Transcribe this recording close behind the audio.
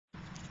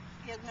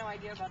has no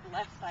idea about the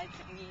left side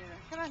thing either.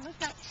 Come on, let's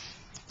go.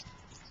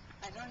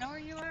 I don't know where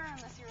you are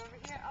unless you're over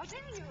here. Oh,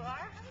 there you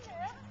are.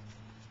 Hello.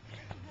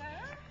 Hello.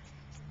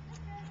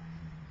 Okay.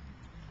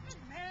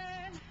 Good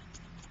man.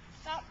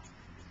 Stop.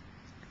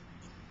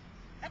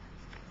 Up.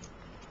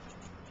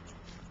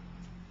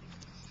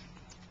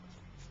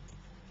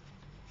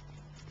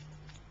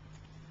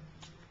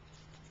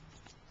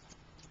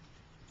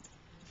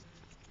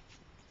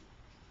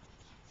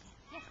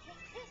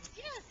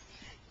 Yes.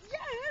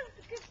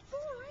 Good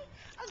boy.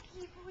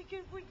 Okay,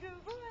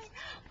 good boy.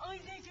 Oh,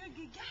 you're such a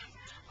good guy.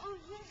 Oh,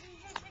 yes,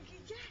 you're such a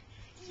good guy.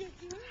 Yes,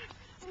 you are.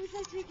 Oh,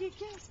 such a good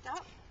guy.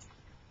 Stop.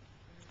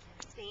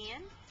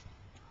 Stand.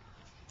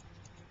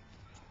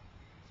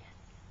 Yes.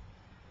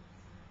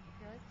 You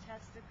feel his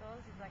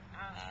testicles? He's like,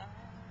 ah.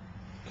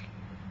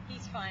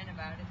 He's fine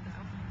about it,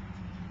 though.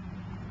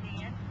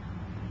 Stand.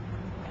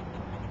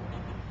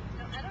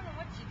 No, I don't know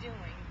what you're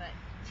doing, but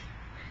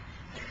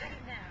you're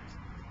getting down.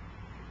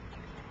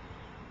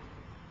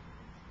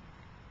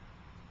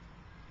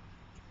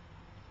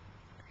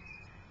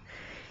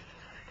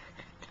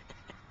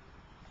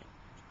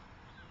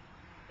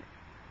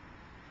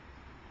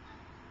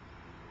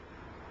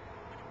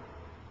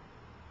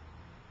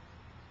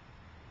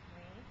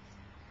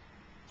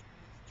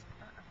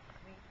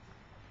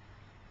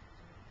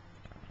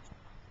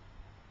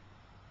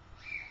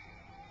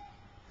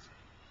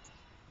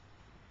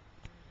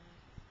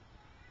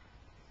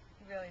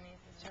 He really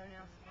needs his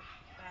toenails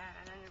bad.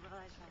 I didn't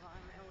realize how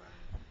long they were.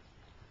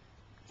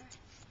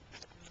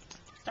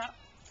 Stop.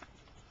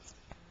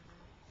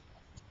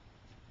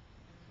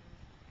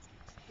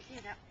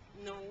 Get up.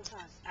 No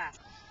pass. Ah.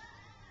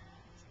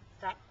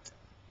 Stop.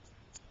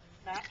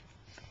 Stop.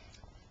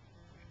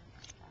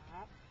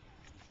 Stop.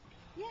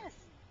 Yes.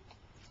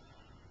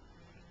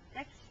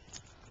 Next.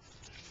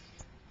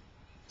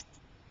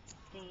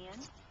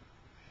 Stand.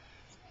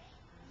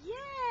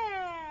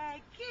 Yeah.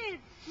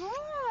 Good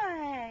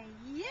boy.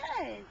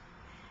 Yes.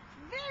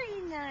 Very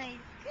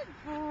nice. Good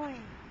boy.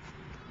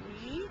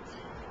 Wait.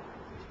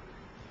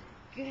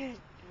 Good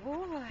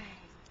boy.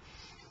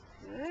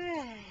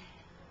 Good.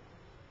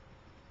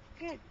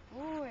 Good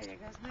boy. There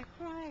goes my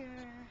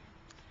crier.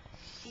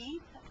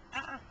 Teeth.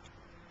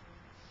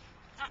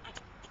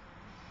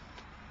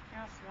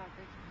 Now swab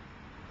it.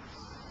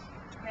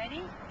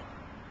 Ready?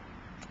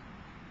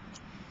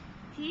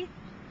 Teeth.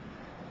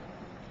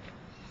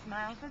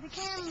 Smile for the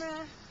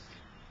camera.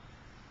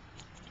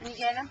 Did you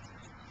get him?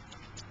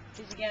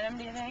 Did you get him,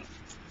 do you think?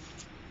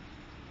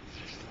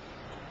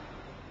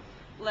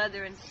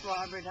 Leather and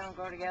slobber don't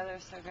go together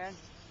so good.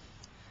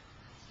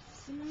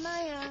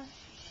 Smile.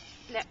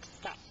 Lex,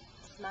 stop.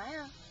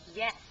 Smile.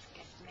 Yes,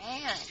 good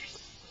man.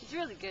 He's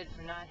really good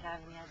for not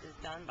having had this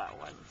done by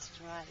one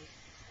strike.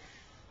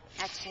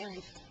 That's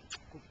really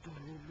good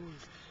boy, good boy.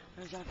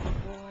 There's your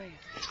good boy.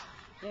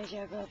 There's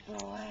your good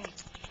boy.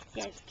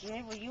 That's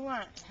good. What do you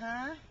want,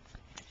 huh?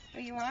 What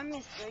do you want,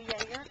 mister?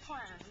 Yeah, you're a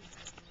clown.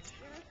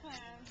 You're a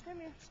clown. Come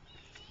here.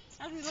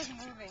 How's he looking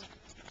moving?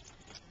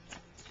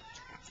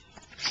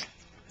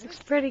 Looks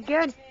pretty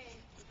good. Okay.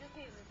 He just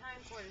needs the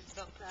time quarters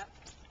built up.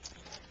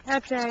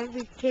 That's alright,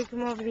 we can take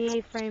him over the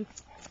A-frame.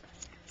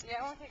 Yeah,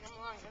 it won't take him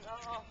long because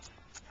I'll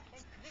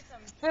do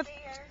some stairs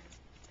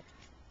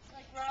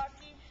like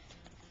Rocky.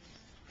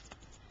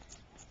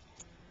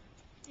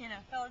 You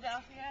know,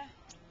 Philadelphia.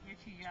 You're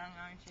too young,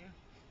 aren't you?